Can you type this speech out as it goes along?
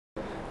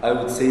I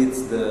would say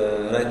it's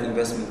the right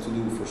investment to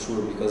do for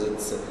sure, because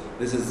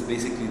this is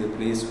basically the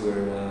place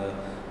where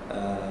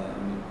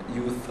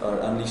youth are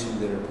unleashing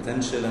their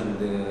potential,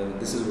 and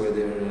this is where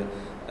they're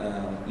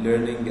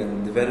learning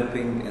and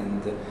developing,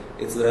 and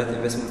it's the right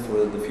investment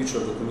for the future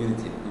of the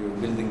community. You're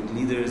building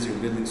leaders, you're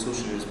building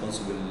socially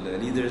responsible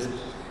leaders.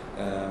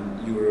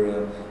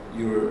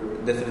 You're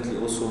definitely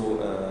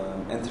also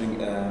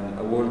entering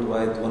a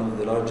worldwide, one of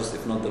the largest,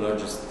 if not the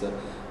largest,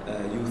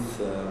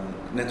 youth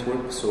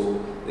network. So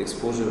the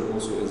exposure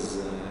also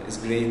is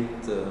great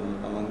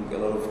among a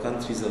lot of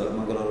countries,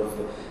 among a lot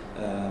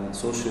of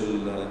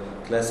social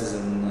classes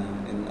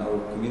in our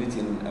community,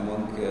 and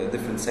among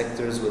different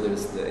sectors, whether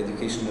it's the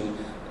educational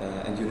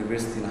and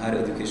university and higher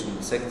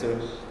educational sector,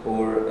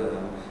 or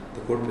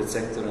the corporate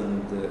sector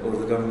or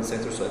the government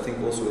sector. So I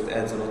think also it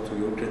adds a lot to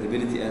your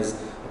credibility as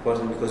a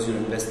partner, because you're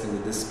investing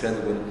with this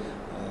credible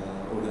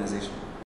organization.